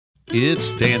It's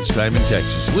Dance Time in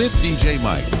Texas with DJ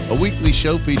Mike, a weekly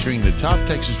show featuring the top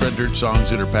Texas Red Dirt songs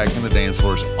that are packing the dance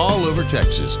floors all over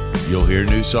Texas. You'll hear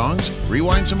new songs,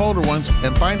 rewind some older ones,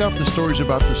 and find out the stories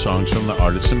about the songs from the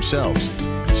artists themselves.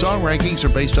 Song rankings are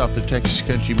based off the Texas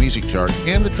Country Music Chart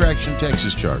and the Traction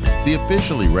Texas Chart, the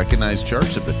officially recognized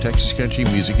charts of the Texas Country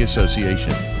Music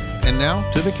Association. And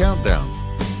now to the countdown.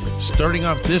 Starting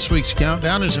off this week's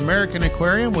countdown is American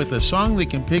Aquarium with a song that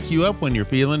can pick you up when you're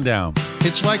feeling down.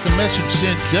 It's like a message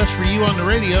sent just for you on the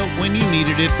radio when you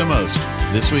needed it the most.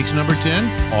 This week's number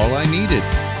 10, All I Needed.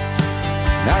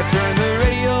 I turned the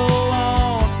radio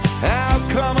on, out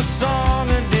come a song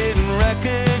I didn't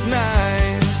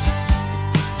recognize.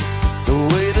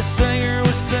 The way the singer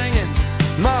was singing,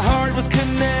 my heart was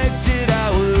connected,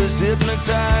 I was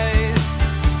hypnotized.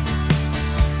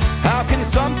 How can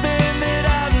something that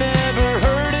I've never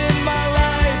heard in my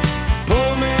life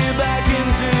pull me back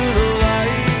into the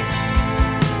light?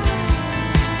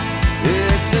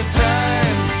 It's a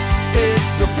time,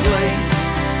 it's a place,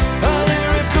 a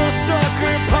lyrical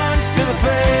sucker punch to the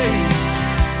face.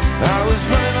 I was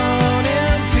running on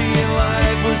empty and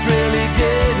life was really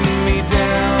getting me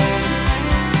down.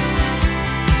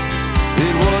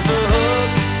 It was a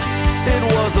hook, it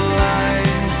was a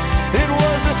line, it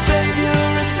was a savior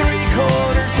in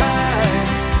three-quarter time.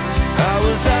 I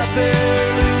was out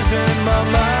there losing my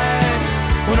mind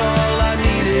when all I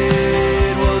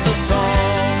needed was a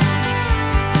song.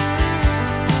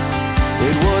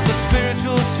 It was a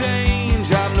spiritual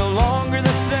change, I'm no longer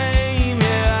the same,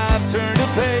 yeah, I've turned a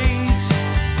page.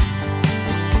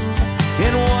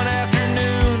 In one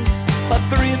afternoon, a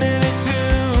 3-minute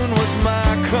tune was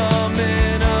my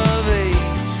coming of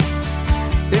age.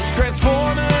 It's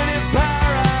transformative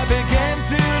power I began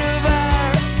to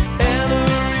devour,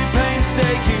 every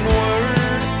painstaking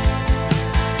word.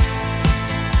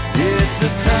 It's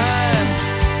a time,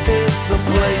 it's a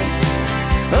place,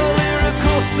 a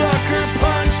lyrical sucker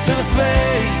punch to the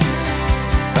face.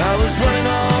 I was running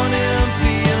on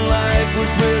empty and life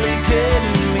was really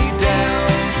getting me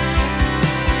down.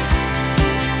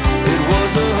 It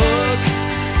was a hook,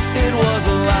 it was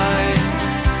a line,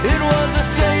 it was a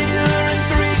savior in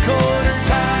three-quarter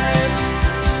time.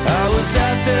 I was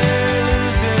out there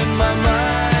losing my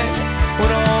mind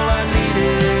when all I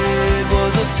needed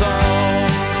was a song.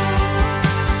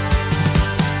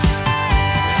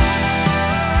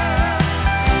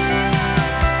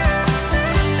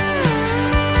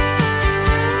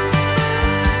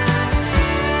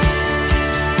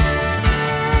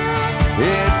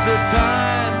 It's a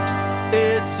time,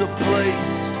 it's a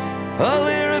place, a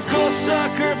lyrical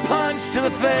sucker punch to the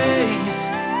face.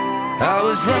 I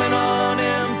was running on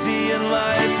empty and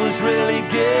life was really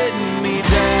getting me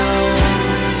down.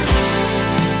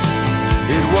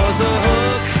 It was a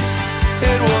hook,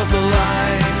 it was a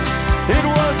line, it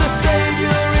was a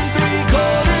savior in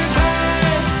three-quarter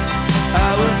time.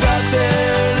 I was out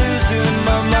there losing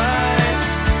my mind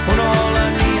when all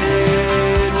I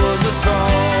needed was a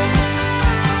song.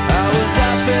 I was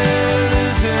out there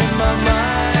losing my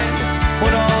mind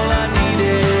when all I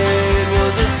needed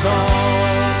was a song.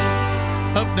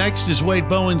 Up next is Wade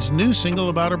Bowen's new single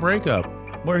about a breakup,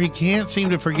 where he can't seem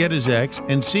to forget his ex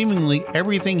and seemingly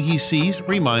everything he sees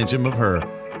reminds him of her.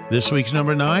 This week's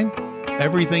number 9,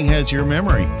 Everything Has Your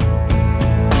Memory.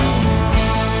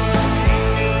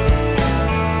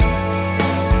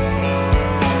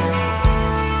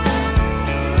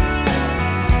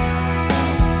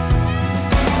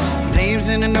 Leaves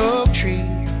in an oak tree,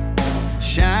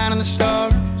 shining the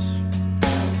stars,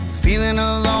 feeling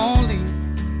lonely.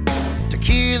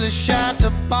 Tequila shots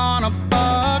up on a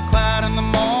bar, quiet in the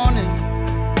morning,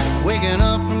 waking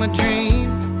up from a dream,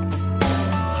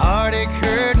 heartache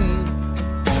hurting.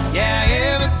 Yeah,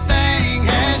 everything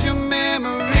has your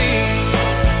memory.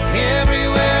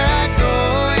 Everywhere I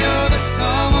go, you're the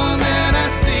someone that I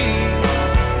see.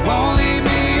 Won't leave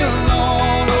me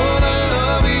alone. Oh, the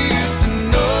love we used to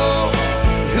know,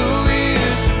 who we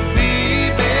used to be.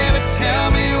 Baby, tell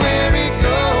me where it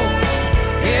goes.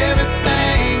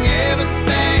 Everything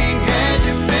has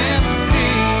your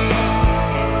memory.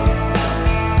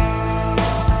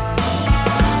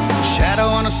 Shadow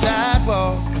on a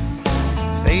sidewalk,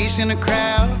 facing a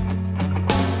crowd,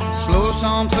 slow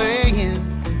song playing,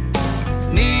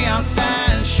 neon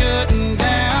sign shutting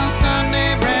down,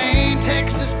 Sunday rain,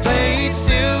 Texas plate,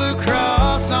 silver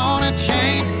cross on a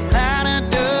chain, cloud of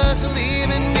dust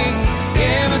leaving me.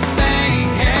 Everything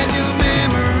has your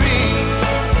memory.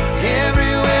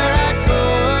 Everywhere I go,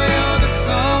 you're the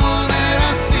someone that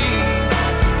I see.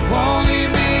 Won't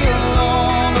leave me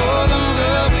alone. Oh, the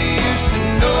love we used to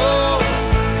know,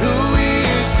 who we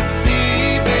used to be.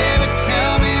 Baby,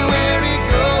 tell me where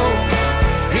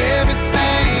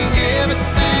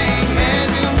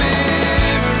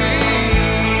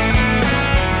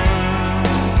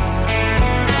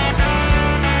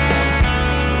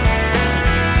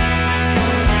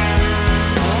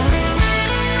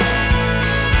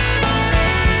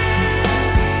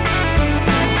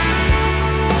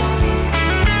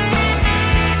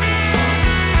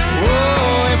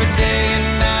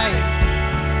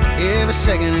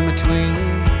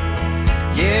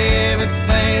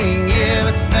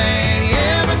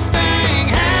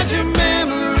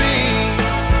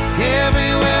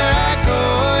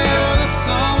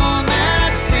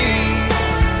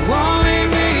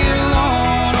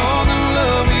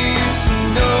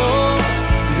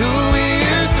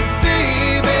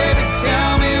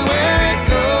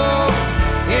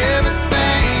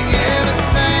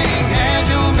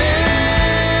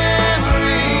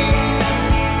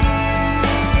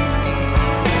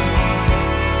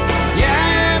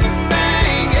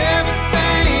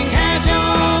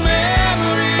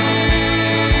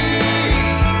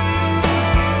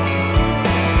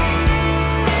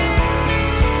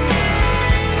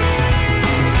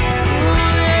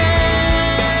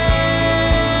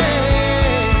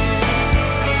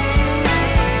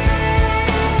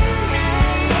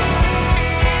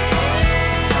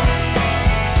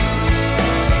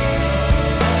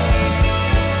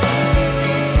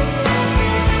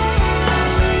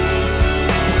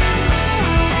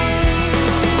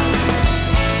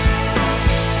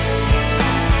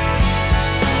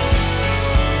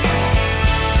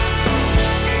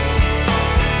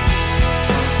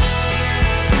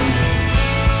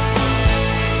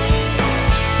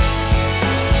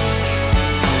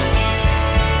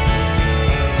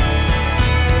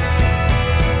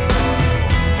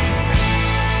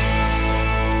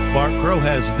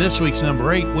has this week's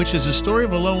number 8, which is a story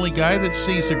of a lonely guy that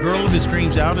sees the girl of his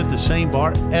dreams out at the same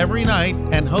bar every night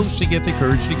and hopes to get the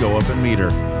courage to go up and meet her.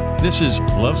 This is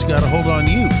Love's Got a Hold on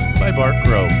You by Bart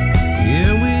Crow.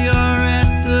 Here we are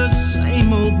at the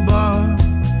same old bar.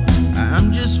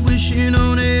 I'm just wishing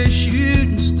on a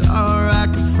shooting star I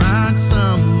could find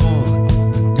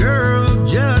someone, girl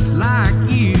just like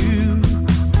you.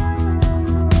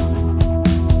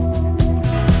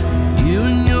 You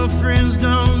and your friends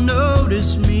don't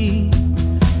notice me.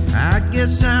 I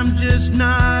guess I'm just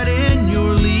not in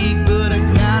your league, but I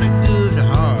got a good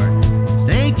heart.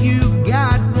 Think you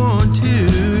got one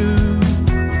too.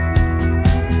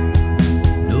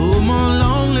 No more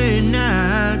lonely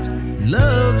nights.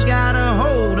 Love's got a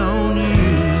hold on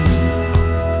you.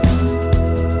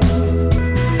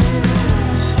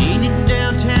 Seen you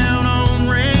downtown on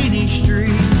Rainy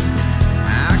Street.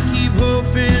 I keep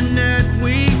hoping that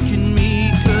we can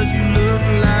meet, 'cause you look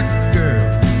like a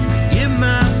girl to give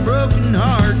my broken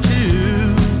heart to.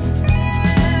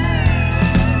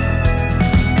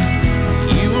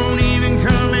 You won't even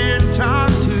come and talk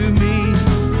to me.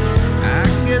 I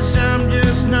guess I'm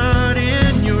just not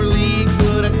in your league,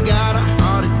 but I got a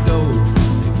heart of gold.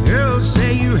 Girls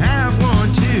say you have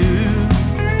one too.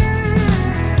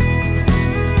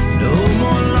 No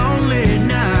more lonely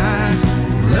nights.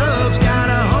 Love's got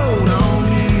a hold on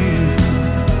you.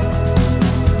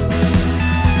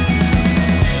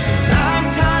 'Cause I'm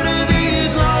tired of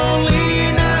these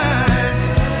lonely nights.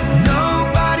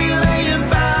 Nobody laying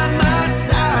by my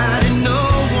side, and no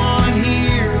one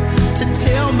here to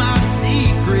tell my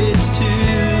secrets to.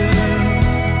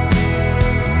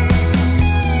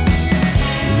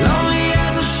 Lonely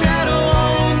as a shadow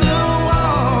on the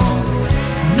wall.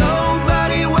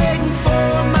 Nobody waiting for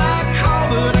my call,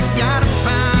 but I gotta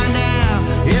find out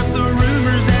if the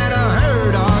rumors that I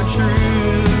heard are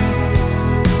true.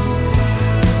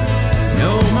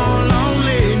 No more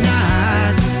lonely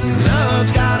nights.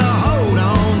 Love's got a hold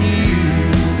on you.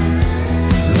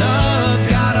 Love's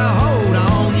got a hold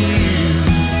on you.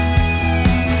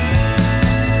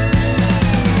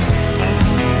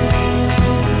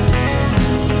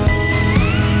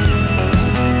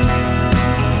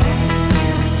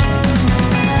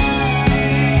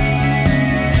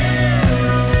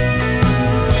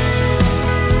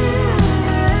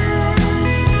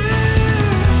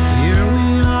 Here we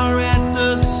are at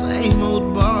the same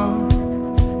old bar.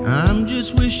 I'm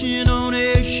just wishing on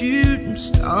a shooting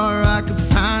star I could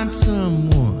find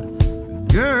someone,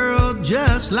 a girl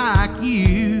just like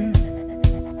you.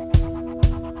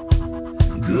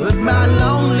 Goodbye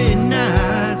lonely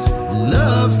nights.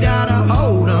 Love's got a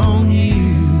hold on you.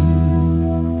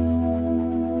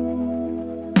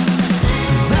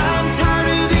 'Cause I'm tired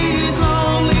of these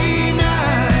lonely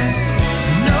nights.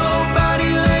 Nobody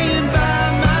laying by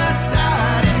my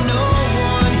side, and no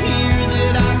one here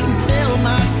that I can tell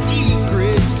my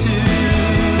secrets to.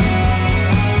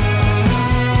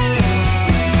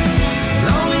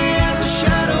 Lonely as a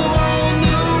shadow on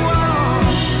the wall.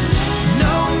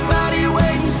 Nobody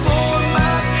waiting for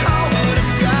my call, but I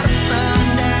gotta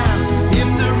find out if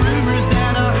the rumors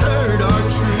that I heard are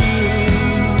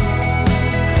true.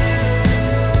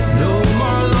 No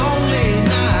more lonely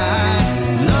nights.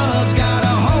 Love's got a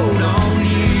hold on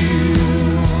you.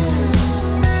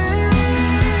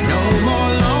 No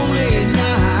more lonely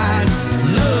nights.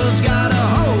 Love's got a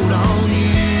hold on you.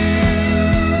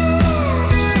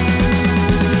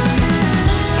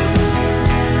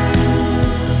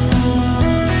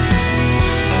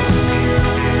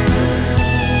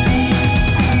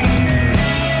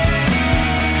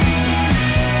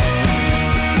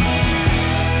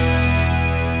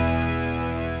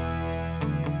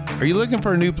 Are you looking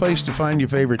for a new place to find your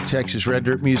favorite Texas Red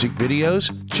Dirt music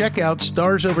videos? Check out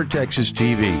Stars Over Texas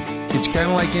TV. It's kind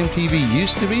of like MTV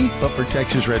used to be, but for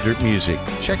Texas Red Dirt music.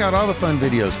 Check out all the fun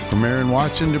videos from Aaron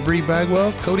Watson to Bree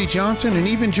Bagwell, Cody Johnson, and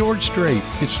even George Strait.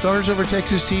 It's Stars Over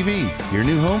Texas TV, your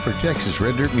new home for Texas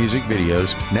Red Dirt music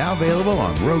videos, now available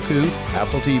on Roku,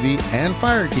 Apple TV, and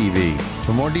Fire TV.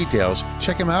 For more details,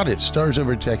 check them out at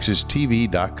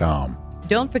starsovertexastv.com.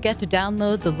 Don't forget to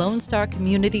download the Lone Star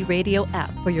Community Radio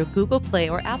app for your Google Play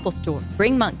or Apple Store.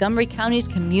 Bring Montgomery County's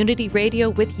community radio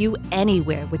with you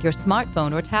anywhere with your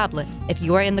smartphone or tablet. If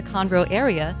you are in the Conroe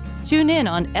area, tune in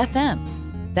on FM.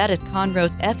 That is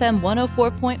Conroe's FM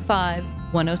 104.5,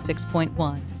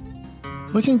 106.1.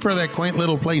 Looking for that quaint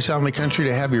little place out in the country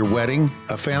to have your wedding,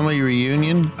 a family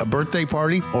reunion, a birthday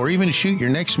party, or even shoot your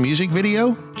next music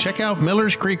video? Check out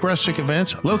Miller's Creek Rustic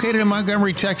Events, located in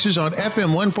Montgomery, Texas on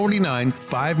FM 149,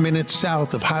 5 minutes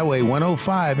south of Highway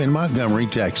 105 in Montgomery,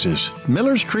 Texas.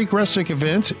 Miller's Creek Rustic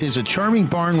Events is a charming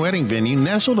barn wedding venue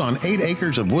nestled on 8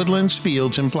 acres of woodlands,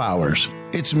 fields, and flowers.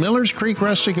 It's Miller's Creek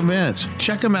Rustic Events.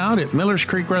 Check them out at Miller's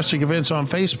Creek Rustic Events on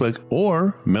Facebook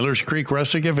or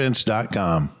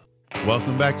millerscreekrusticevents.com.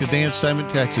 Welcome back to Dance Time in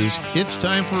Texas. It's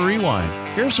time for Rewind.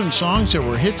 Here's some songs that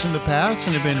were hits in the past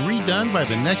and have been redone by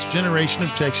the next generation of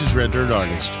Texas Red Dirt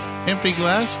artists. Empty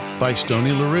Glass by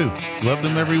Stoney LaRue. Love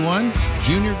Them Everyone,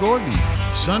 Junior Gordon.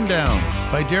 Sundown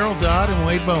by Daryl Dodd and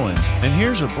Wade Bowen. And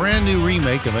here's a brand new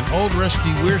remake of an old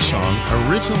Rusty Weir song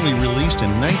originally released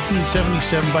in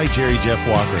 1977 by Jerry Jeff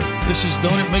Walker. This is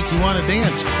Don't It Make You Wanna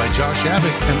Dance by Josh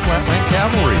Abbott and Flatland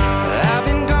Cavalry. I've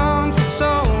been gone for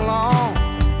so long.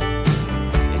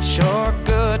 It's sure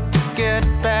good to get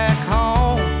back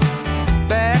home.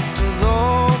 Back to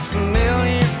those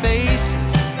familiar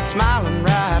faces, smiling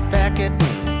right back at me.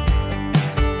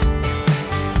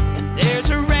 And there's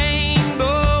a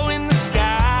rainbow in the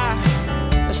sky,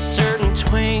 a certain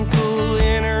twinkle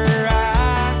in her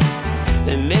eye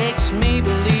that makes me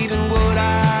believe in what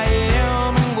I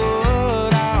am and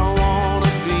what I wanna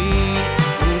be.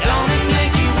 And don't it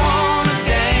make you wanna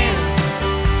dance?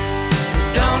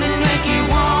 Don't it make you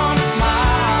wanna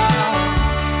smile?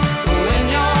 When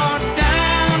you're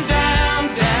down, down,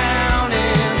 down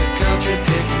in the country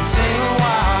picking sing a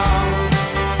while.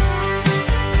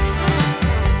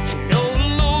 And oh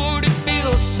Lord, it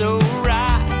feels so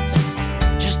right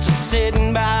just to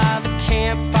sitting by the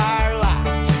campfire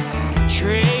lights,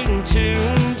 trading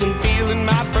tunes and feeling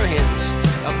my friends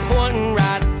pointing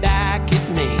right back at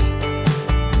me.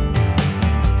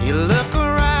 You look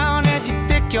around as you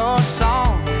pick your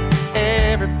song,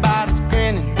 everybody's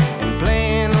grinning and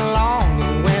playing along,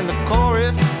 and when the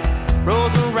chorus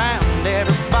rolls around,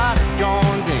 everybody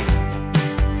joins in.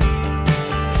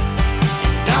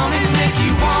 Don't it make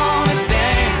you wanna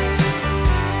dance?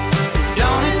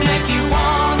 Don't it make you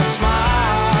wanna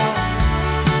smile?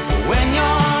 When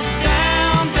you're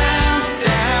down, down,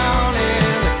 down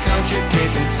in the country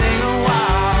kicking sing a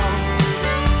while.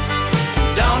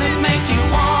 Don't it make you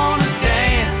wanna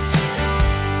dance?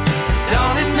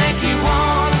 Don't it make you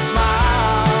wanna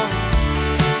smile?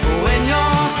 When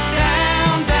you're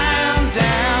down, down,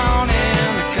 down in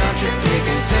the country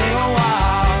picking sing a while.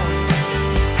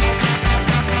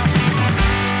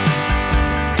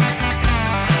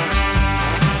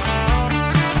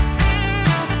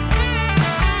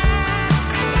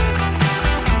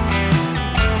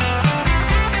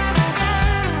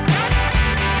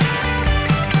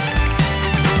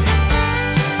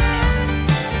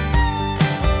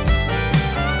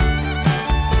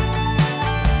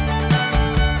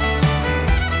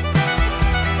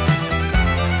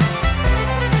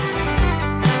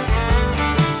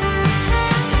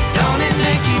 Don't it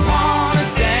make you wanna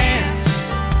dance?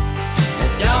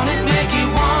 Don't it make you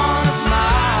wanna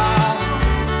smile?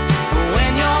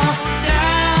 When you're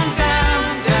down,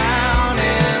 down, down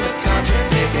in the country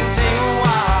picking sing a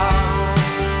while.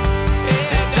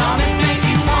 Don't it make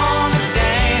you wanna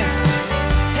dance?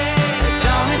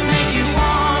 Don't it make you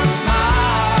wanna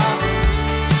smile?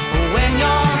 When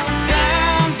you're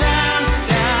down, down,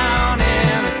 down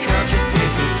in the country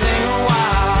picking sing a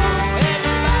while.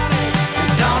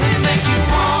 Don't it make you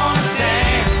wanna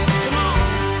dance?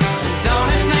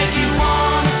 Don't it make you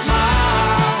wanna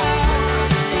smile?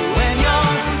 When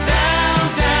you're down,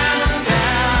 down,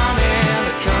 down in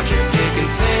the country picking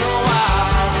sing a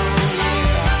while.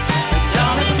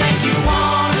 Don't it make you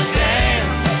wanna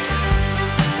dance?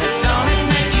 Don't it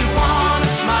make you wanna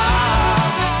smile?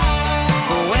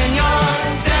 When you're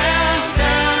down,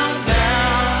 down,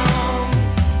 down,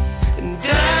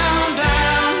 down,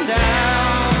 down,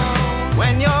 down.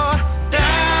 When you're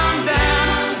down,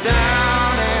 down,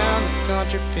 down in the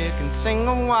country picking sing a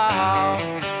while.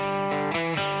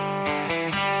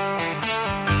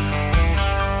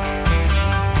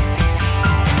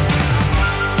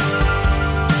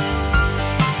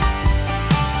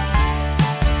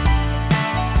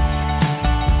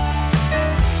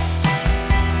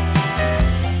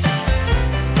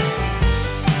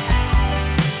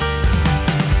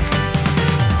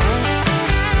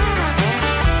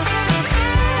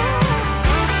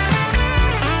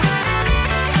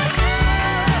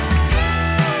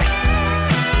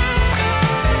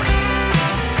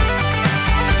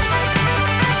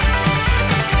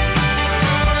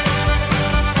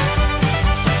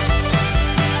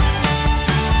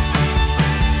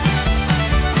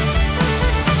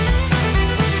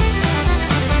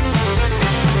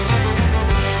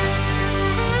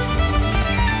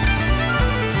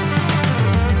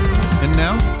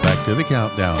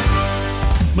 countdown.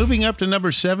 Moving up to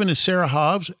number 7 is Sarah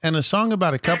Hobbs, and a song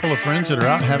about a couple of friends that are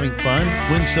out having fun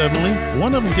when suddenly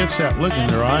one of them gets that look in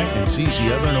their eye and sees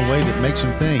the other in a way that makes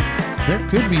them think there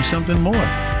could be something more.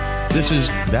 This is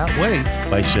That Way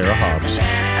by Sarah Hobbs.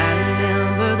 I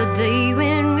remember the day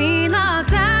when we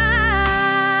locked eyes,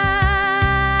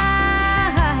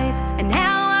 and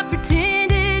how I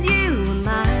pretended you were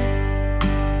mine.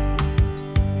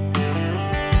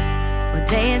 We're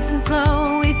dancing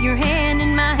slow with your hand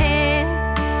in my hand.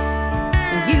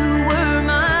 You were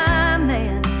my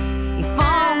man, if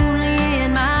only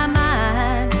in my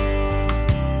mind.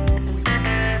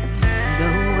 The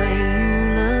way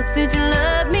you look said you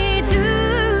love me too,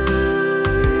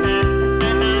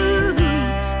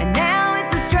 and now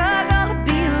it's a struggle to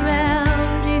be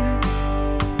around you.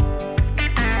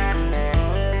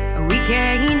 We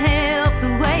can't help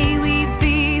the way we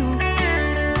feel.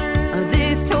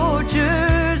 This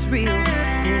torture's real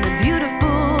in a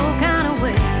beautiful kind of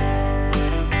way.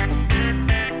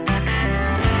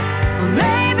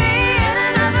 Maybe in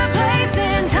another place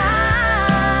in time,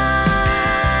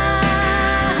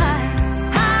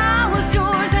 I was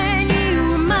yours and you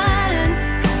were mine.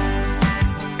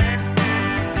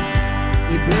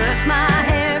 You brushed my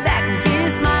hair back and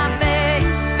kissed my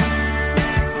face.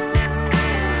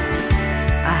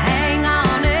 I hang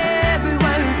on every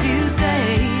word you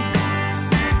say.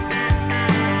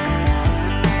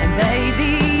 And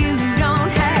baby, you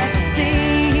don't have to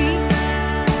speak.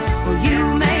 Well, you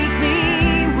make me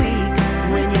weak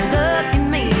when you look at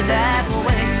me that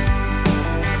way.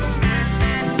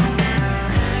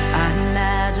 I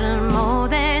imagine more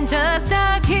than just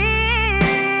a kiss.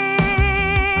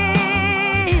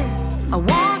 I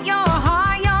want your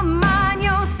heart, your mind,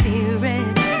 your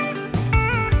spirit.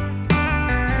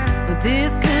 But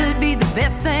this could be the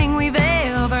best thing we've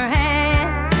ever had.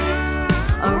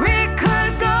 Or it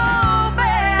could go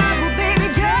bad. Well, baby,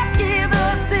 just give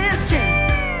us this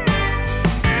chance.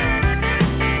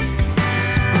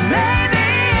 Maybe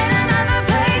in another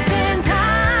place in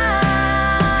time,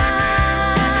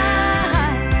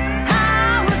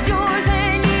 I was yours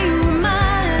and you were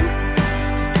mine.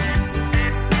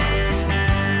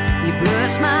 You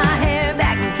brushed my hair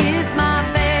back and kissed my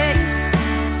face.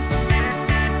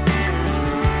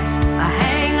 I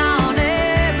hang on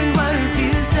every word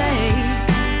you say.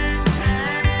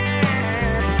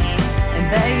 And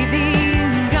baby, you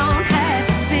don't have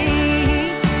to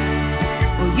speak.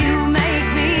 Well, you make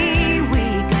me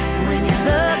weak when you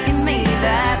look at me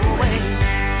that way.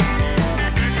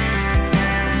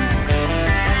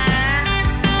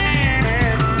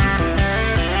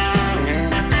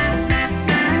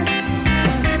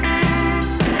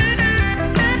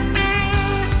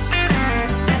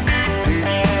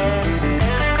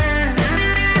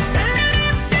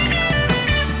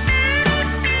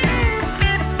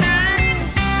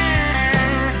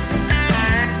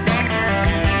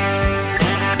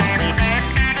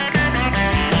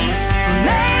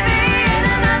 Maybe in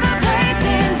another place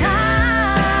in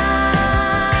time,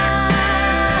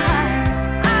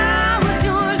 I was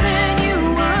yours and you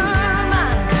were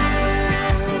mine.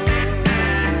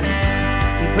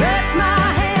 You brushed my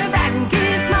hair back and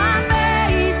kissed my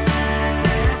face.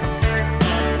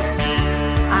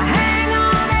 I hang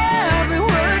on every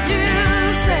word you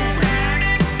say.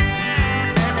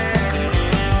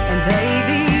 And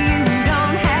baby, you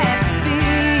don't have to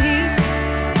speak.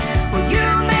 Well, you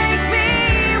make me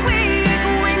weak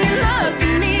when you look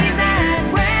at me that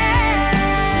way.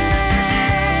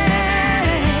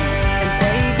 And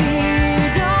baby, you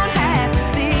don't have to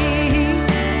speak.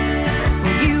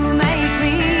 Well, you make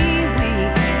me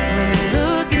weak when you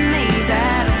look at me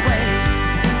that way.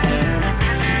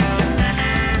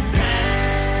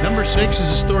 Number 6 is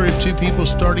a story of two people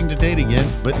starting to date again,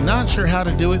 but not sure how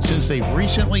to do it since they've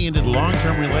recently ended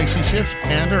long-term relationships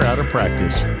and are out of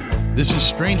practice. This is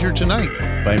Stranger Tonight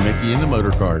by Mickey and the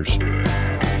Motorcars.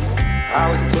 I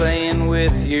was playing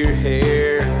with your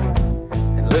hair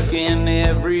and looking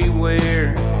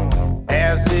everywhere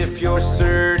as if you're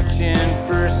searching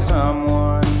for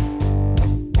someone.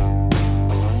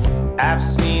 I've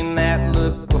seen that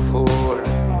look before.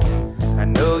 I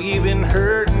know you've been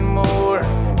hurting more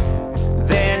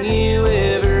than you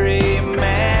ever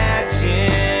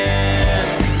imagined.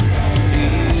 Do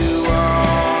you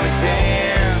wanna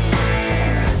dance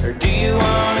or do you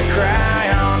wanna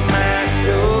cry on my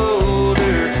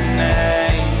shoulder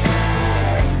tonight?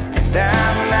 And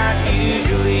I'm not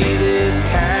usually this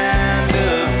kind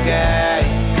of guy,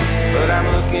 but I'm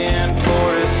looking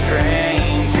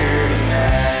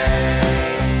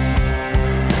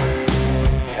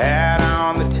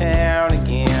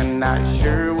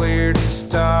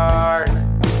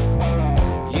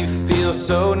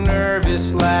so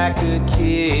nervous like a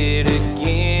kid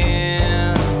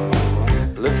again,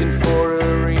 looking for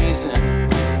a reason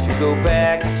to go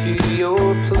back to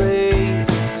your place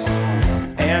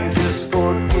and just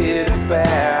forget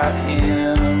about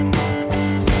him.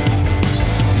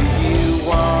 Do you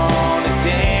wanna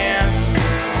dance,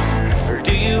 or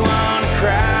do you wanna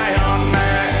cry on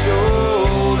my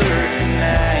shoulder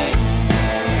tonight?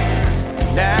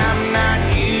 And I'm not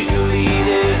usually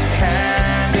this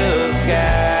kind of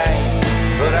guy,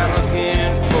 but I'm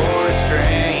looking for a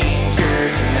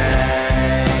stranger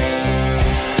tonight.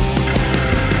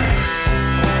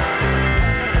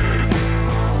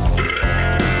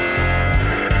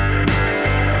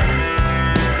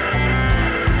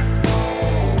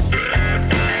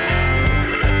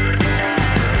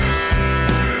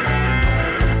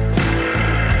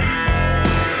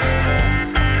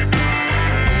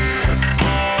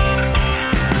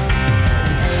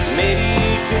 Maybe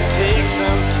you should take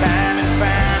some time and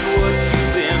find what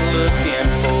you've been looking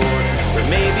for. Or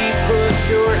maybe put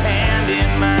your hand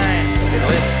in mine and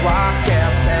let's walk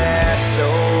out that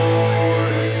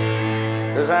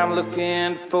door. 'Cause I'm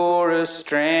looking for a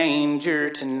stranger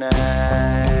tonight.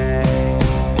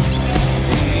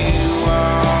 Do you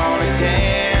wanna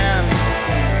dance?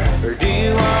 Or do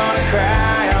you wanna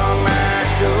cry on my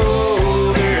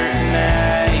shoulder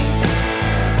tonight?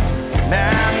 And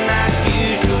I'm not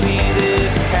usually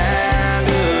this kind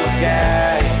of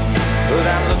guy, but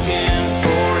I'm looking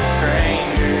for a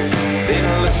stranger. Been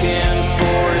looking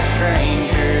for a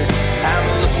stranger. I'm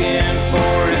looking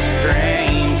for a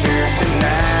stranger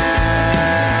tonight.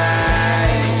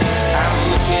 I'm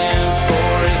looking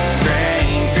for a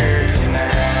stranger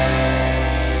tonight.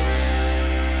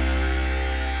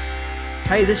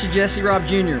 Hey, this is Jesse Robb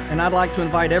Jr., and I'd like to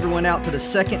invite everyone out to the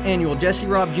second annual Jesse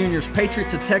Robb Jr.'s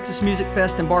Patriots of Texas Music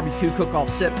Fest and Barbecue Cook-Off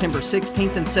September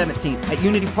 16th and 17th at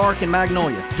Unity Park in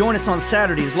Magnolia. Join us on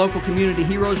Saturday as local community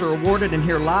heroes are awarded and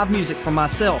hear live music from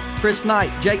myself, Chris Knight,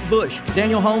 Jake Bush,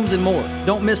 Daniel Holmes, and more.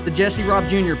 Don't miss the Jesse Robb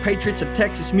Jr. Patriots of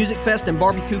Texas Music Fest and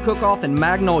Barbecue Cook-Off in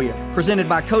Magnolia, presented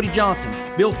by Cody Johnson,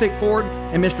 Bill Fickford,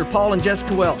 and Mr. Paul and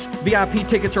Jessica Welch. VIP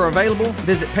tickets are available.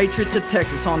 Visit Patriots of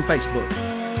Texas on Facebook.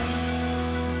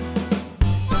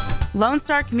 Lone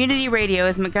Star Community Radio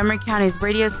is Montgomery County's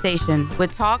radio station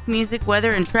with talk, music,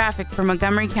 weather, and traffic for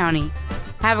Montgomery County.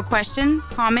 Have a question,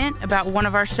 comment about one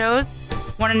of our shows?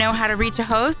 Want to know how to reach a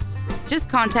host? Just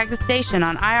contact the station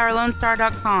on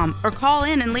irlonestar.com or call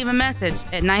in and leave a message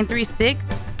at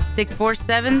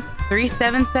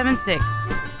 936-647-3776.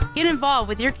 Get involved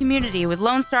with your community with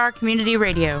Lone Star Community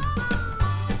Radio.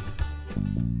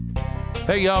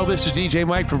 Hey, y'all, this is DJ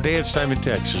Mike from Dance Time in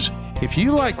Texas. If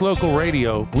you like local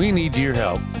radio, we need your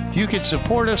help. You can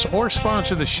support us or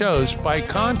sponsor the shows by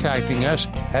contacting us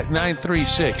at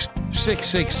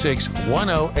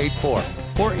 936-666-1084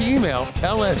 or email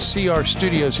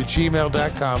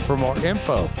lscrstudios@gmail.com for more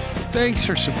info. Thanks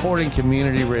for supporting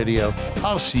community radio.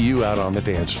 I'll see you out on the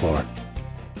dance floor.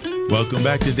 Welcome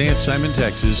back to Dance Time in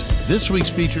Texas. This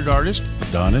week's featured artist,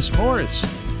 Donis Morris.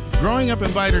 Growing up in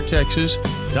Vidor, Texas,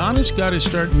 Donis got his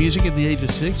start in music at the age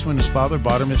of 6 when his father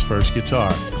bought him his first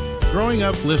guitar. Growing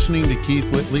up listening to Keith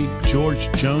Whitley, George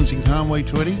Jones, and Conway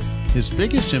Twitty, his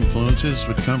biggest influences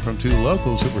would come from two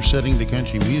locals that were setting the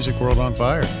country music world on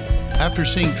fire. After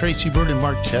seeing Tracy Byrd and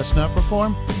Mark Chestnut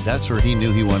perform, that's where he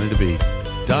knew he wanted to be.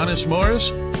 Donis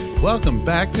Morris, welcome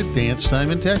back to Dance Time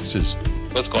in Texas.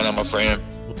 What's going on, my friend?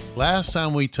 Last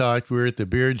time we talked, we were at the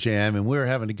Beer Jam, and we were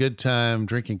having a good time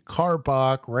drinking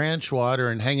Karbach, ranch water,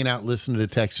 and hanging out listening to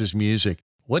Texas music.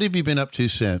 What have you been up to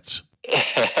since?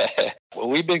 Well,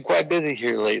 we've been quite busy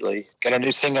here lately. Got a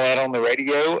new single out on the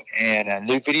radio and a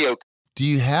new video. Do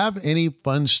you have any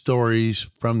fun stories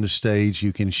from the stage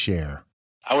you can share?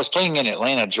 I was playing in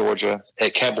Atlanta, Georgia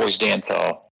at Cowboys Dance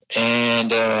Hall,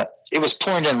 and it was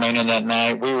pouring down raining that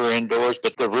night. We were indoors,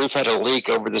 but the roof had a leak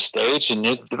over the stage, and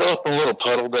it developed a little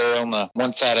puddle there on the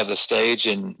one side of the stage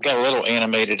and got a little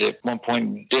animated at one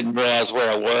point. Didn't realize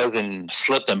where I was and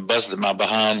slipped and busted my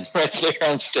behind right there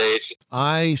on stage.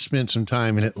 I spent some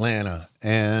time in Atlanta,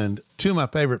 and two of my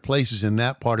favorite places in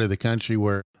that part of the country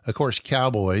were, of course,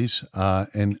 Cowboys.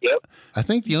 And Yep. I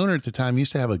think the owner at the time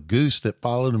used to have a goose that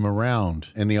followed him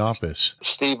around in the office.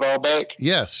 Steve Allbeck.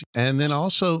 Yes. And then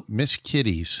also Miss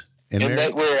Kitty's. And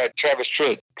that's where Travis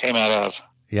Tritt came out of.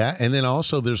 Yeah. And then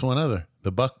also there's one other,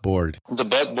 the Buckboard. The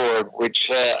Buckboard,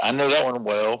 which I know that one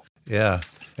well. Yeah.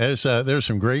 There's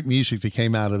some great music that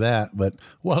came out of that, but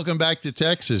welcome back to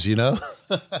Texas, you know?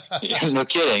 Yeah, no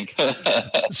kidding.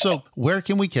 So where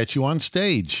can we catch you on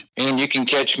stage? And you can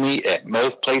catch me at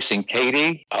Moth Place in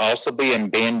Katy. I'll also be in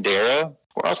Bandera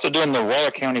We're also doing the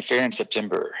Waller County Fair in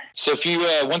September. So if you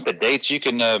want the dates, you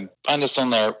can find us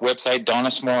on our website,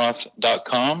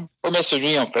 DonnaSmoros.com, or message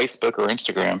me on Facebook or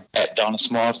Instagram at Donna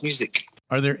Smoros Music.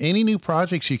 Are there any new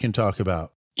projects you can talk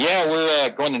about? Yeah, we're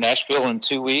going to Nashville in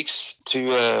 2 weeks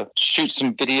to shoot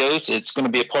some videos. It's going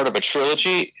to be a part of a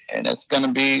trilogy, and it's going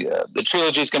to be the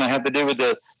trilogy is going to have to do with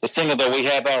the single that we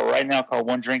have out right now called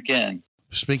One Drink In.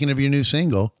 Speaking of your new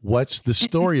single, what's the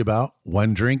story about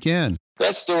One Drink In?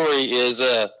 That story is,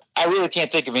 I really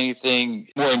can't think of anything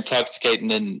more intoxicating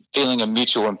than feeling a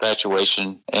mutual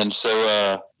infatuation. And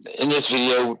so in this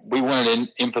video, we wanted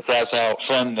to emphasize how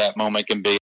fun that moment can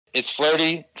be. It's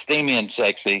flirty, steamy, and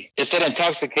sexy. It's that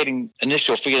intoxicating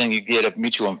initial feeling you get of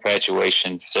mutual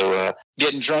infatuation. So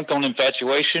getting drunk on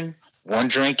infatuation, one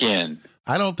drink in.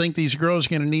 I don't think these girls are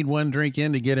going to need one drink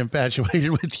in to get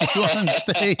infatuated with you on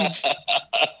stage.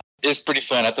 It's pretty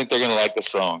fun. I think they're going to like the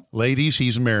song. Ladies,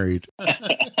 he's married.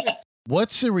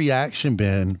 What's the reaction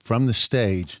been from the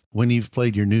stage when you've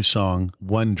played your new song,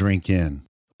 One Drink In?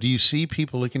 Do you see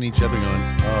people looking at each other going,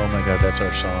 oh my God, that's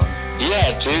our song?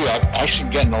 Yeah, I do. I've actually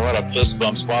gotten a lot of fist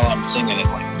bumps while I'm singing it.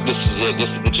 Like, this is it.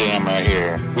 This is the jam right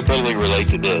here. We totally relate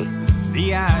to this.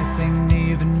 The ice ain't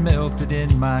even melted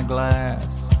in my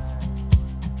glass.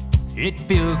 It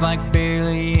feels like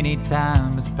barely any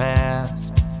time has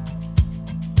passed.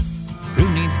 Who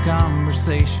needs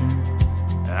conversation?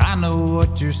 I know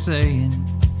what you're saying.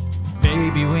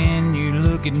 Baby, when you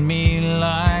look at me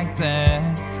like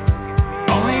that.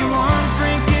 Only one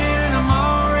drink in and I'm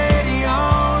already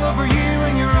all over you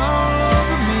and you're all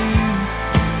over me.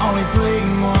 Only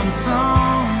playing one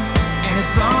song and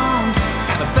it's on.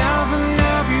 Got 1,000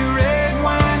 of your red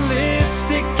wine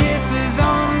lipstick kisses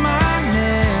on my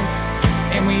neck.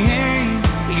 And we ain't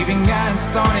even gotten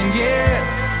started yet.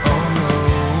 Oh no,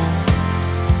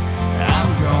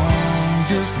 I'm gone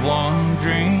just one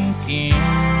drink in.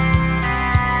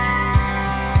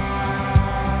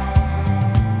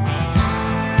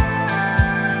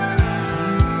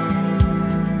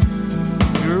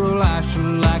 Girl, I sure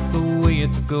like the way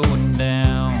it's going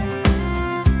down.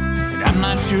 And I'm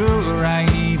not sure I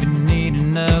even need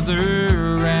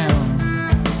another round.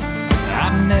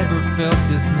 I've never felt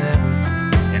this never,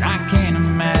 and I can't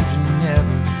imagine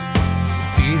never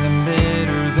feeling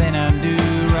better than I do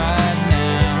right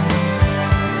now.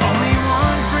 Only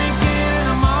one drink in,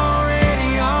 I'm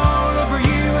already all over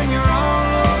you and you're all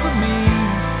over me.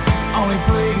 Only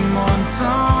playing one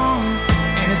song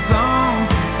and it's on.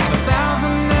 Got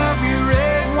 1,000 of your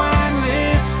red wine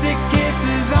lipstick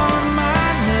kisses on my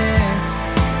neck.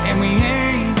 And we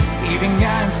ain't even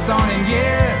gotten started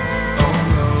yet. Oh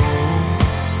no,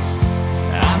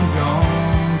 I'm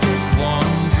gone just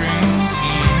one drink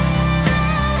in.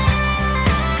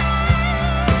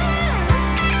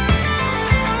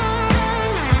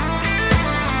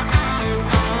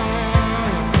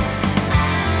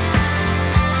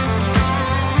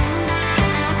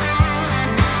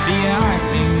 The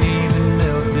ice ain't even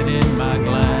melted in my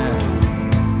glass.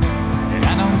 And I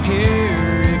don't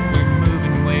care if we're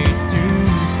moving way too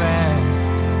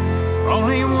fast.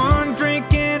 Only one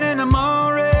drink in and I'm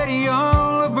already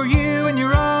all over you and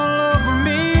you're all over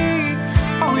me.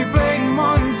 Only playing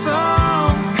one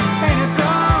song and it's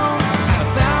on. Got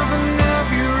 1,000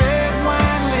 of your red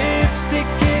wine lipstick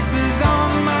kisses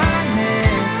on my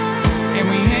neck. And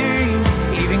we ain't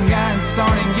even gotten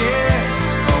started yet.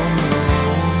 Oh no,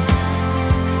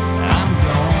 I'm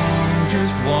gone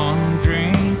just one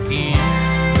drink in.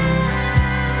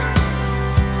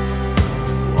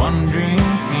 One drink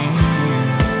in.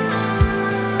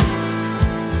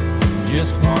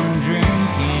 Just one drink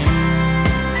in.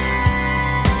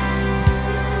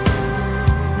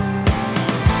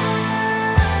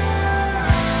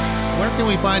 Where can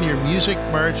we find your music,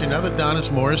 merch, and other Donna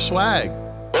Smoros swag?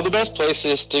 Well, the best place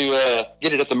is to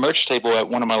get it at the merch table at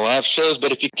one of my live shows.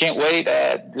 But if you can't wait,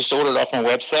 just order it off my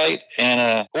website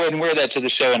and go ahead and wear that to the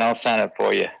show and I'll sign up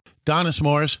for you. Donna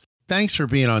Smoros, thanks for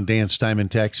being on Dance Time in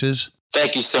Texas.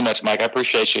 Thank you so much, Mike. I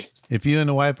appreciate you. If you and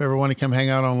the wife ever want to come hang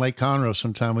out on Lake Conroe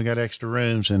sometime, we got extra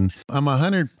rooms. And I'm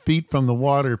 100 feet from the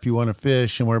water if you want to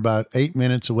fish, and we're about 8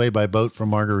 minutes away by boat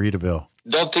from Margaritaville.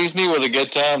 Don't tease me with a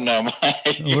good time now,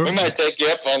 Mike. We might take you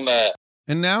up on that.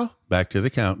 And now, back to the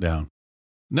countdown.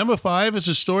 Number 5 is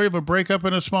the story of a breakup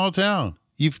in a small town.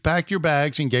 You've packed your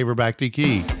bags and gave her back the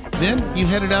key. Then you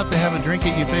headed out to have a drink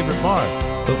at your favorite bar.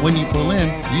 But when you pull in,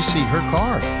 you see her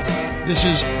car. This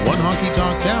is One Honky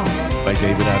Tonk Town by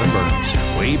David Adam Burns.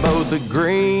 We both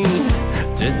agreed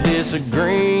to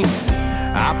disagree.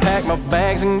 I packed my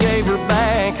bags and gave her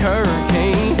back her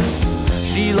key.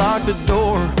 She locked the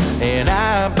door and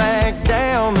I backed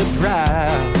down the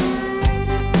drive.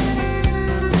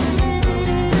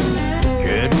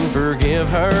 forgive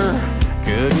her,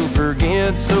 couldn't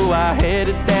forget, so I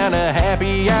headed down a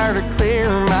happy hour to clear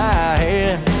my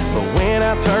head. But when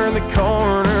I turned the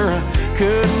corner, I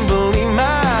couldn't believe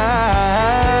my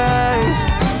eyes.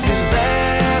 'Cause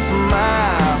that's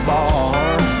my bar,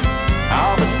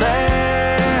 oh, but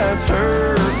that's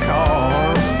her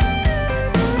car,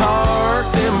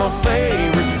 parked in my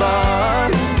favorite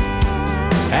spot,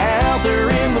 out there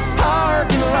in the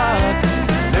parking lot.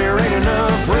 There ain't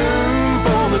enough room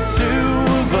for the two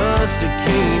of us to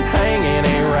keep hanging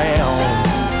around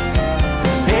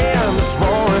in the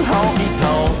smoring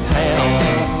honky-tonk town.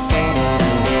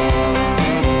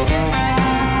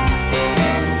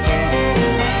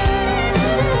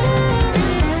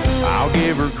 I'll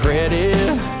give her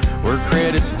credit where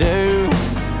credit's due.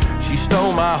 She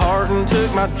stole my heart and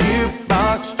took my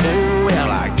jukebox too.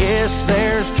 Well, I guess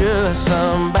there's just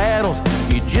some battles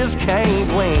you just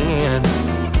can't win.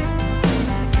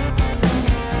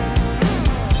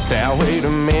 Now wait a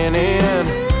minute,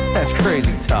 that's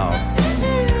crazy talk.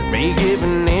 Me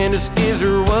giving in just gives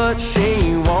her what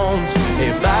she wants.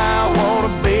 If I want a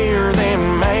beer,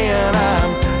 then man,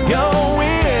 I'm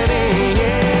going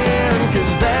in.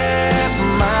 'Cause that's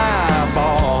my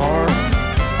bar,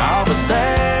 oh, but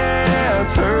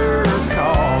that's her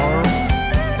car,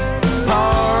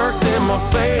 parked in my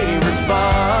favorite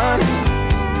spot,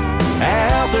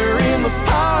 out there in the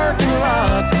parking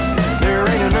lot. There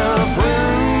ain't enough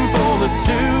room for the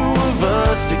two of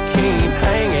us to keep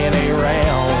hanging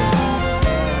around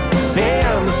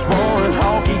in this morning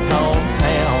honky-tonk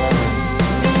town.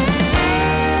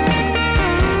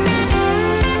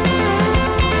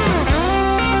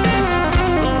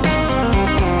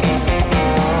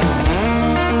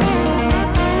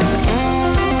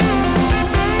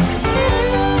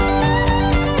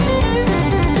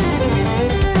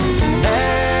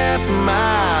 That's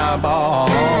my bar,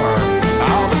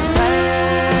 oh, but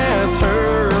that's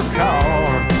her car,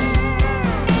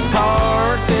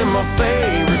 parked in my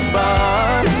favorite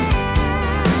spot,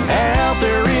 out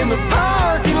there in the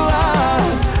parking lot.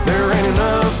 There ain't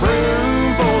enough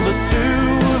room for the two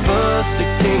of us to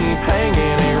keep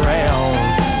hanging around.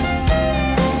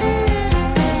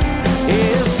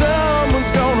 If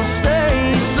someone's gonna stay,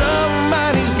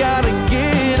 somebody's gotta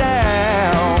get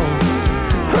out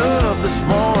of this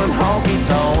morning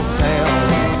honky-tonk town.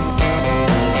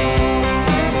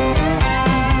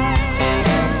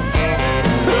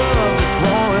 Of this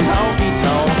morning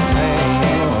honky-tonk town.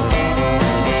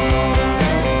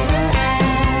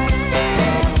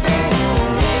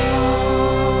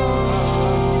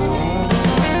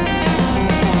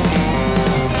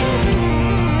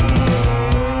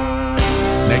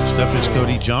 Next up is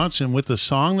Cody Johnson with a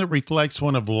song that reflects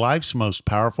one of life's most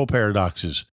powerful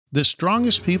paradoxes. The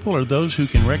strongest people are those who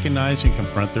can recognize and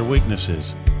confront their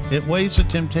weaknesses. It weighs the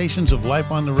temptations of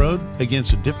life on the road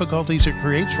against the difficulties it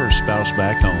creates for a spouse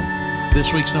back home.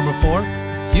 This week's number 4,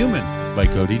 Human by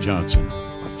Cody Johnson.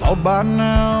 I thought by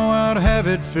now I'd have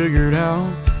it figured out,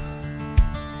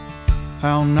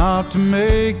 how not to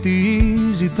make the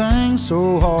easy things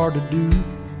so hard to do.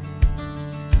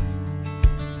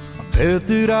 I bet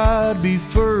that I'd be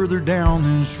further down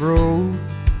this road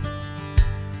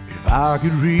if I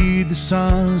could read the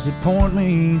signs that point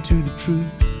me to the truth.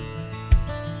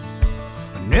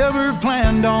 I never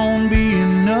planned on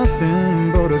being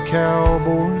nothing but a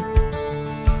cowboy,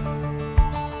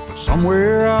 but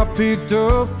somewhere I picked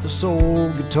up this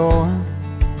old guitar.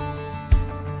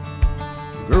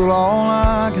 Girl, all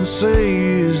I can say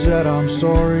is that I'm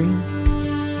sorry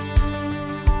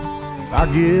if I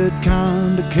get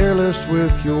kinda careless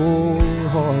with your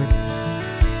heart.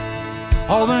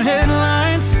 All the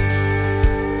headlights,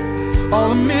 all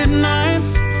the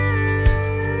midnights,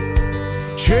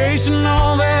 chasing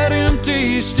all that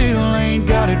empty, still ain't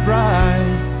got it right.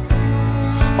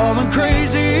 All the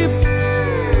crazy,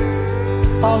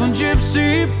 all the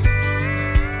gypsy,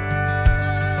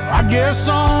 I guess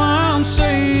all I'm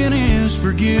saying is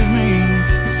forgive me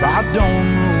if I don't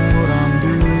know what I'm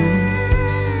doing.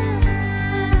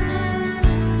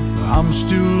 I'm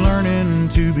still learning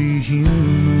to be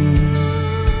human.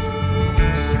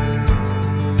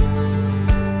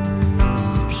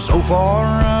 So far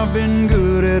I've been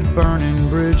good at burning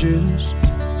bridges,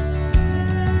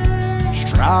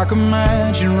 strike a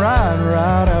match and ride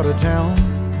right out of town.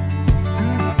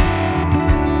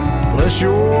 Bless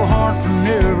your heart for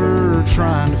never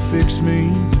trying to fix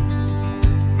me,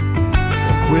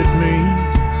 or quit me,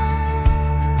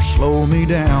 or slow me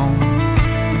down.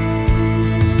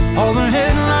 All the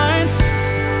headlights,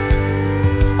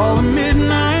 all the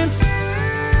midnights,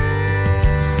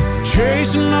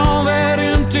 chasing all that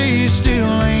empty,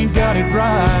 still ain't got it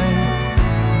right.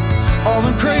 all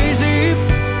in crazy,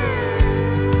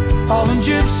 all in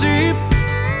gypsy.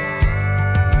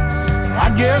 I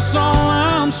guess all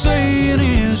I'm saying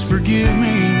is forgive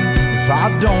me if I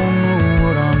don't know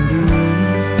what I'm doing.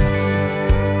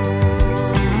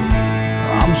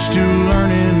 I'm still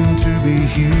learning to be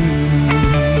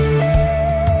human.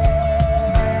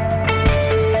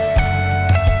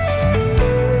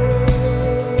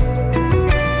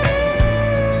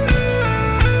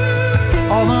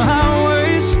 All the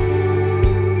highways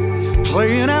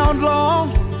playing outlaw,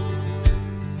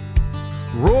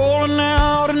 rolling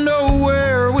out of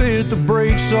nowhere with the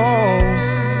brakes off.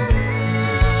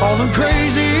 All the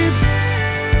crazy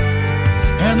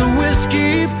and the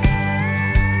whiskey,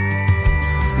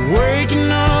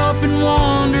 waking up and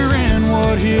wondering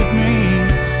what hit me.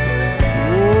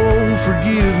 Oh,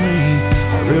 forgive me,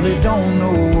 I really don't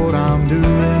know what I'm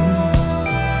doing,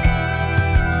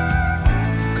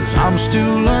 'cause I'm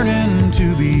still learning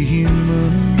to be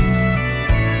human.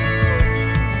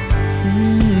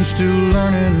 Still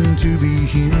learning to be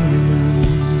human.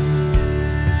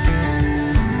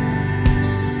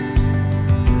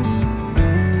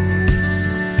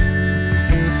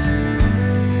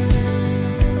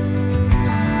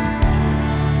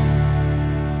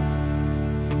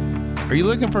 Are you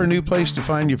looking for a new place to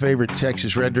find your favorite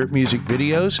Texas Red Dirt music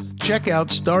videos? Check out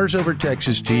Stars Over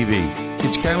Texas TV.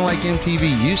 It's kind of like MTV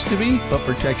used to be, but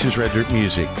for Texas Red Dirt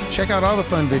music. Check out all the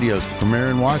fun videos from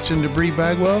Aaron Watson to Bree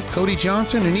Bagwell, Cody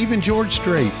Johnson, and even George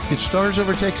Strait. It's Stars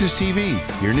Over Texas TV,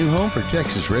 your new home for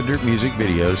Texas Red Dirt music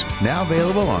videos, now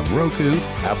available on Roku,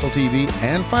 Apple TV,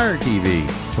 and Fire TV.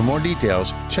 For more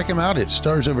details, check them out at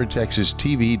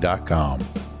starsovertexastv.com.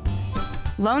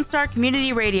 Lone Star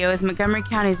Community Radio is Montgomery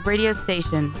County's radio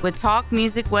station with talk,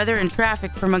 music, weather, and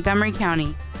traffic for Montgomery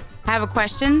County. Have a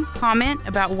question, comment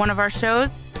about one of our shows?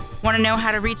 Want to know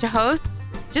how to reach a host?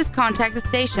 Just contact the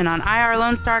station on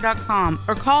irlonestar.com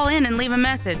or call in and leave a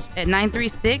message at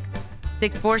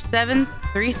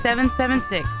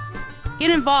 936-647-3776.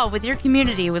 Get involved with your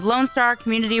community with Lone Star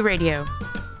Community Radio.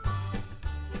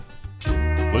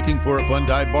 Looking for a fun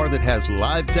dive bar that has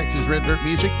live Texas Red Dirt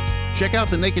music? Check out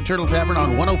the Naked Turtle Tavern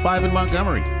on 105 in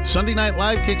Montgomery. Sunday Night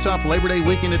Live kicks off Labor Day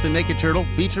weekend at the Naked Turtle,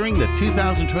 featuring the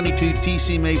 2022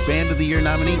 TCMA Band of the Year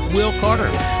nominee, Will Carter.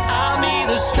 I'll be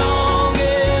the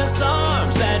strongest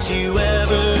arms that you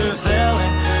ever felt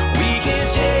in. We can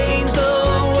change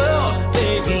the world,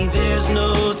 baby, there's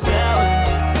no telling.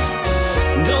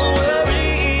 Don't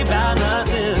worry about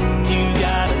nothing, you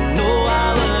gotta know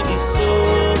I love you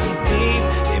so deep.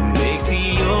 It makes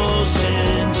the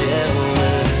ocean jealous.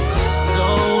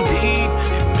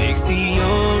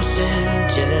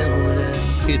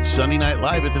 It's Sunday Night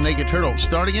Live at the Naked Turtle,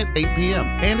 starting at 8 p.m.,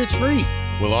 and it's free.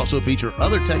 We'll also feature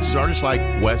other Texas artists like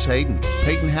Wes Hayden,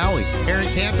 Peyton Howie, Aaron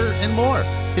Cantor, and more.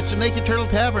 It's the Naked Turtle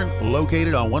Tavern,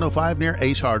 located on 105 near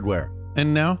Ace Hardware.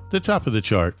 And now, the top of the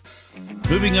chart.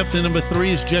 Moving up to number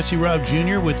 3 is Jesse Robb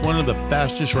Jr. with one of the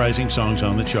fastest rising songs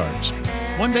on the charts.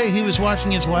 One day he was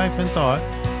watching his wife and thought,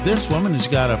 this woman has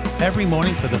got up every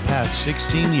morning for the past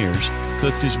 16 years,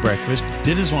 cooked his breakfast,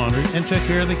 did his laundry, and took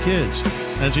care of the kids.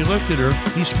 As he looked at her,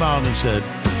 he smiled and said,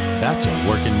 that's a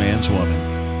working man's woman.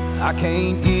 I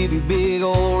can't give you big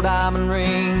old diamond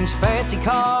rings, fancy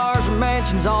cars, or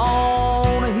mansions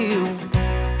on a hill.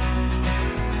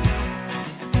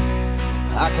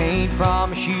 I can't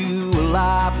promise you a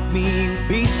life with me would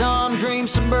be some dream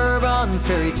suburban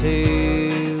fairy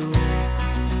tale.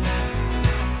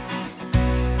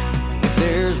 If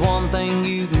there's one thing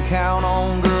you can count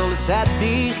on, girl, it's that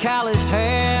these calloused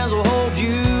hands will hold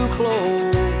you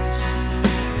close.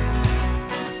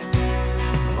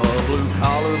 A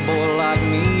blue-collar boy like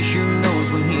me sure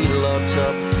knows when he looks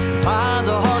up and finds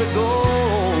a heart of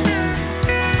gold.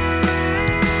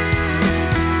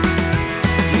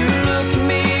 You look at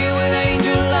me with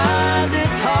angel eyes,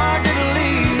 it's hard to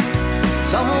believe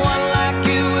someone like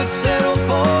you would settle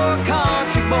for a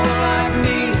country boy like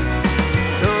me.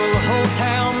 Girl, the whole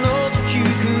town knows that you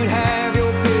could have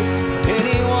your pick of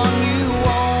anyone you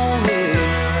wanted.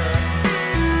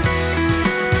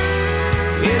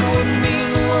 It wouldn't mean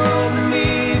the world to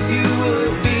me if you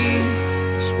would be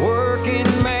this working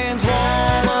man's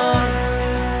woman.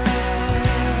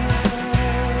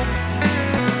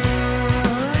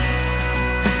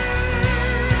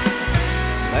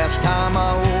 Last time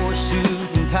I wore a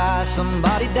suit and tie,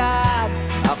 somebody died.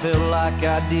 I felt like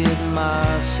I did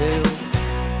myself.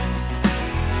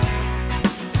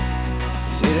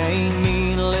 'Cause it ain't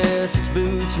mean unless it's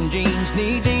boots and jeans,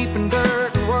 knee deep in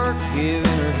dirt and work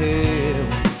giving her hell.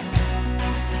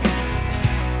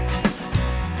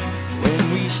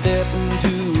 When we step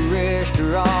into a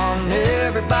restaurant,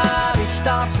 everybody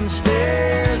stops and stares.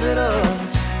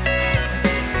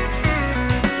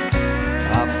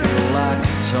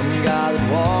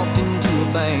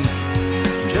 bank.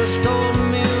 Just stole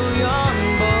 $1 million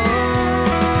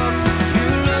bucks. You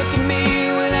look at me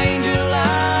with angel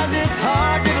eyes, it's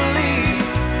hard to believe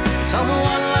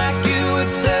someone like you would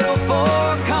settle for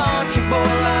a country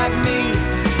boy like me.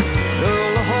 Girl,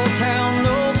 the whole town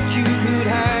knows that you could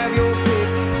have your pick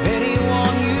of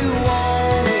anyone you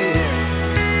wanted.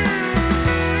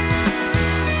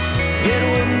 It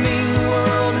would mean the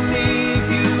world to me if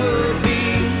you would be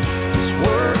this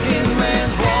working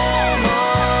man's woman.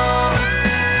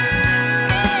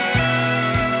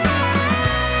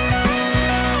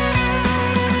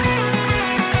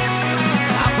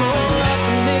 I pull up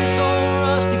in this old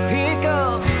rusty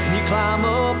pickup and you climb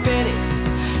up in it.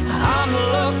 I'm the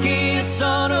luckiest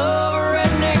son of a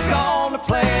redneck on the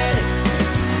planet.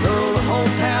 Girl, the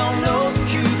whole town knows that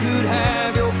you could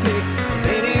have your pick of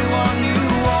anyone you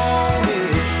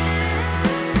wanted.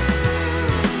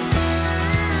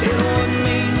 It would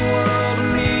mean the world to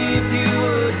me if you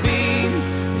would be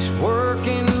this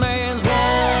working man's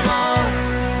woman.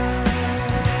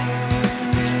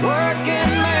 This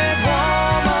working man's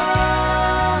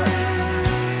woman.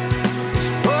 This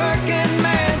working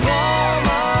man's woman.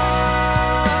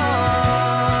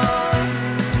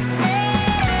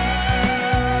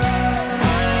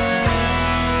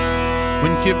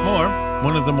 When Kip Moore,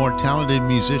 one of the more talented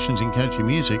musicians in country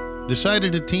music,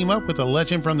 decided to team up with a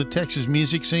legend from the Texas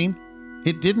music scene,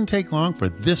 it didn't take long for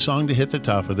this song to hit the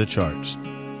top of the charts.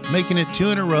 Making it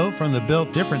 2 in a row from the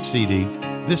Built Different CD,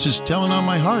 this is Telling on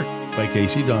My Heart by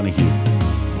Casey Donahue.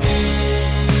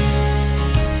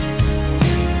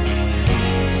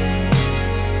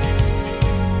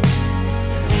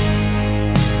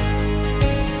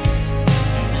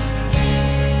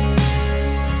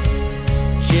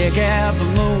 Check out the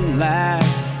moonlight,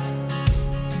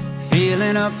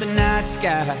 filling up the night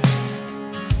sky.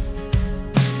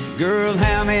 Girl,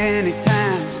 how many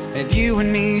times have you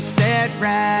and me sat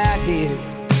right here?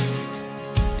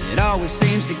 It always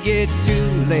seems to get too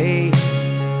late.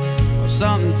 Well,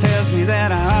 something tells me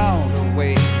that I ought to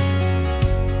wait.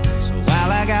 So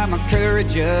while I got my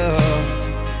courage up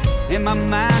and my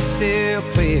mind still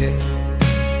clear,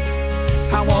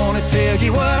 I wanna tell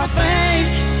you what I think.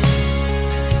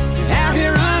 Out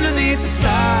here underneath the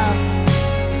stars,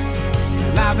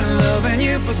 I've been loving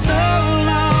you for so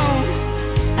long,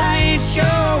 I ain't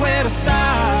sure where to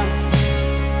start.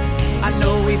 I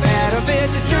know we've had a bit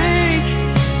to drink,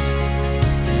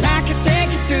 and I could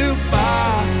take it too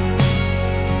far.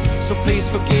 So please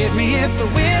forgive me if the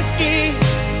whiskey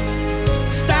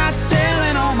starts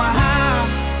telling on my heart,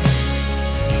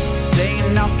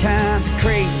 saying all kinds of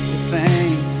crazy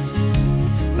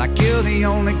things, like you're the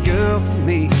only girl for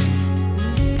me.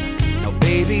 No,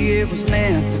 baby, it was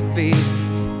meant to be,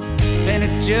 and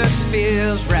it just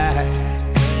feels right.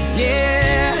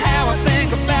 Yeah, how I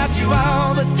think about you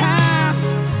all the time,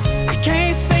 I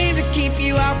can't seem to keep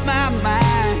you off my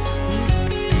mind.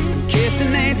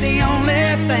 Kissing ain't the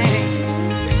only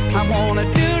thing I wanna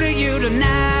do to you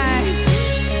tonight.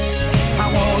 I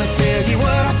wanna tell you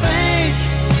what I think.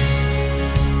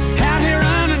 Out here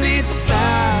underneath the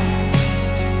stars,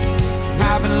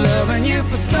 I've been loving you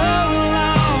for so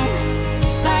long,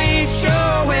 I ain't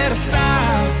sure where to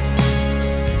start.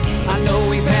 I know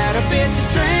we've had a bit to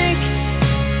drink,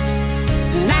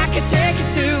 and I could take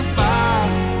it too far.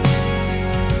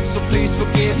 So please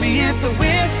forgive me if the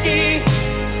whiskey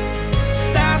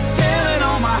starts telling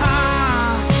on my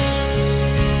heart.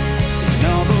 And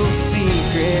all those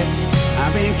secrets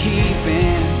I've been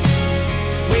keeping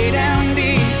way down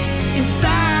deep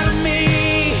inside of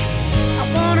me, I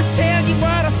wanna tell you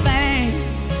what I think.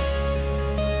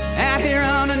 Out here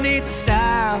underneath the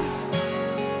stars,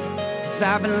 'cause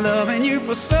I've been loving you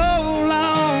for so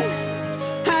long,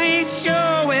 I ain't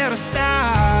sure where to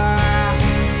start.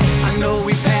 I know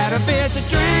we've had a bit to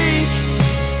drink,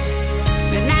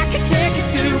 and I can take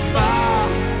it too far.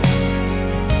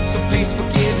 So please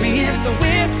forgive me if the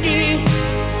whiskey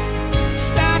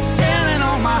starts telling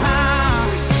on my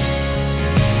heart.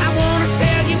 I wanna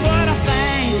tell you what I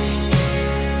think.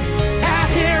 Out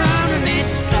here underneath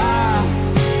the stars,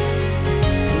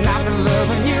 and I've been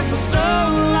loving you for so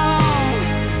long,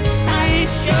 I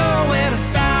ain't sure where to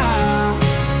start.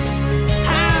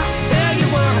 I'll tell you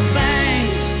what I think.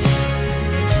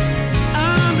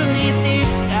 Underneath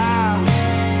these stars,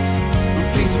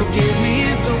 please forgive me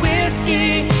if the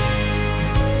whiskey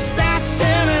starts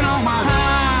telling on my heart.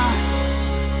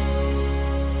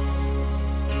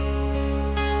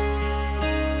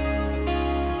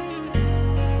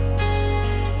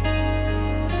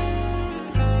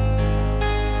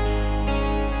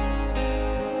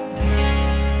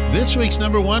 This week's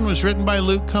number one was written by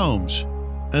Luke Combs.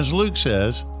 As Luke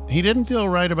says, he didn't feel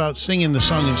right about singing the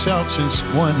song himself since,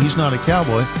 one, he's not a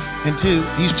cowboy, and two,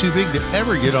 he's too big to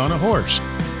ever get on a horse.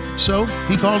 So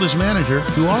he called his manager,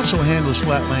 who also handles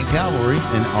Flatland Cavalry,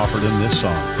 and offered him this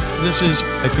song. This is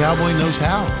A Cowboy Knows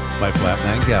How by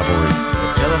Flatland Cavalry.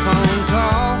 A telephone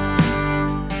call,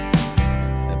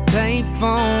 a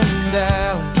payphone in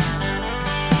Dallas,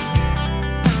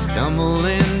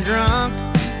 stumbling drunk,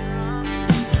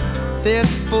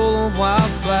 fistful of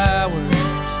wildflowers.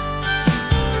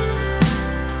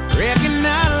 Reckon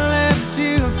I'd have left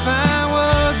too if I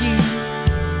was you,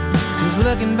 'cause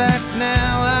looking back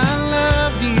now I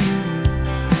loved you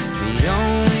the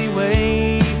only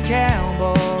way a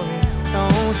cowboy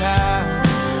knows how.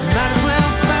 Might as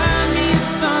well find me a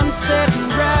sunset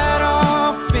and ride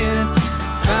off in it,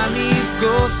 find me a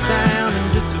ghost town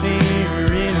and disappear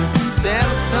in it,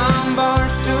 saddle some bar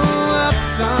stool up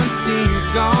until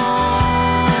you're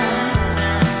gone.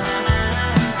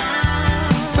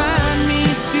 Find me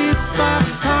a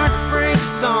jukebox heartbreak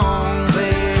song, play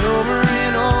it over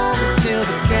and over till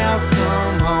the cows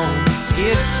come home.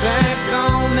 Get back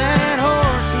on that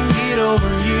horse and get over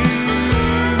you.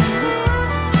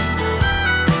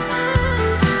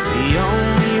 The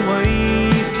only way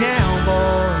a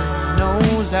cowboy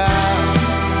knows how.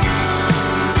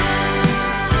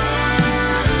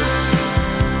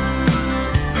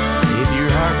 If your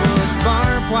heart was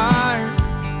barbed wire,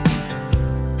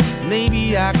 maybe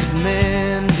I could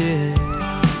mend it.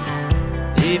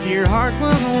 If your heart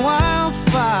was a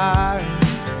wildfire,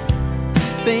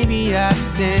 baby, I'd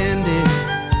tend it.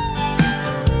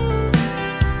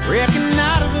 Reckon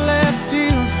I'd have left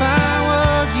too if I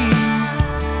was you,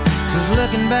 'cause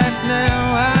looking back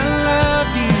now I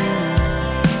loved you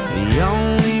the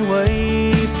only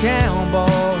way a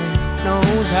cowboy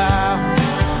knows how.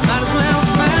 Might as well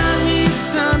find me a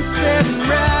sunset and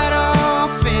ride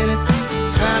off in it,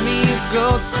 find me a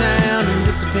ghost town and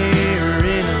disappear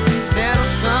in it, saddle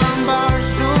some bar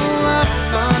stool up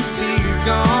until you're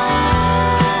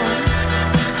gone.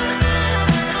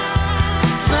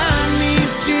 Find me a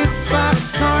jukebox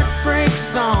heartbreak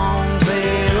song, play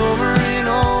it over and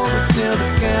over till the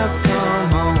cows come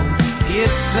home.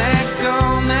 Get back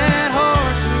on that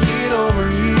horse and get over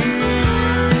you.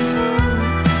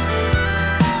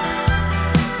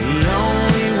 The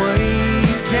only way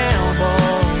a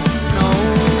cowboy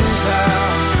knows how.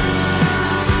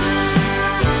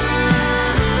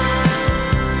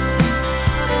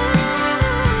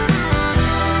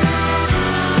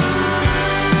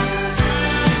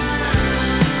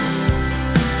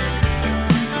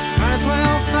 Might as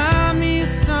well find me a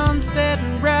sunset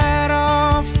and ride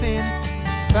off in it,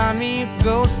 find me a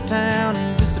ghost town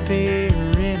and disappear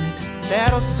in it,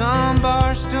 saddle some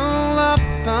bar stool up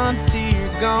until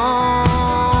you're gone.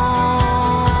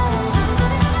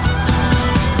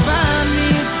 Find me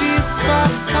a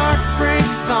jukebox heartbreak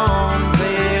song,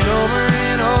 play it over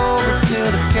and over till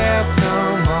the cows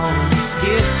come home.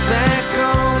 Get back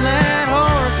on that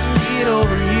horse and get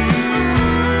over you.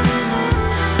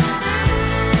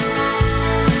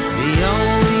 The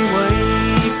only way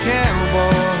a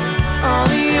cowboy, oh,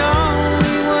 the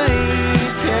only way a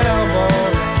cowboy,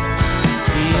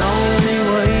 the only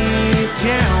way a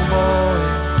cowboy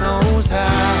knows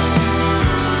how.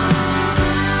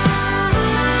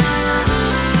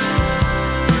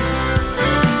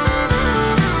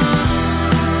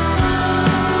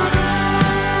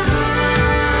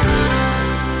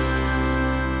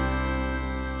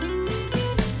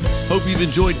 Hope you've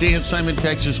enjoyed Dance Time in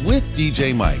Texas with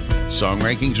DJ Mike. Song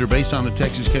rankings are based on the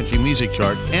Texas Country Music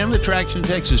Chart and the Traction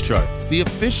Texas Chart, the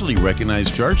officially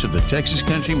recognized charts of the Texas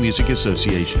Country Music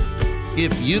Association.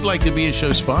 If you'd like to be a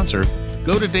show sponsor,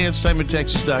 go to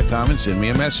dancetimeintexas.com and send me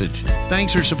a message.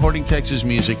 Thanks for supporting Texas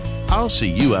music. I'll see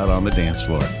you out on the dance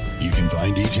floor. You can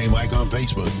find DJ Mike on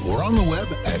Facebook or on the web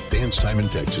at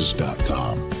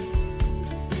dancetimeintexas.com.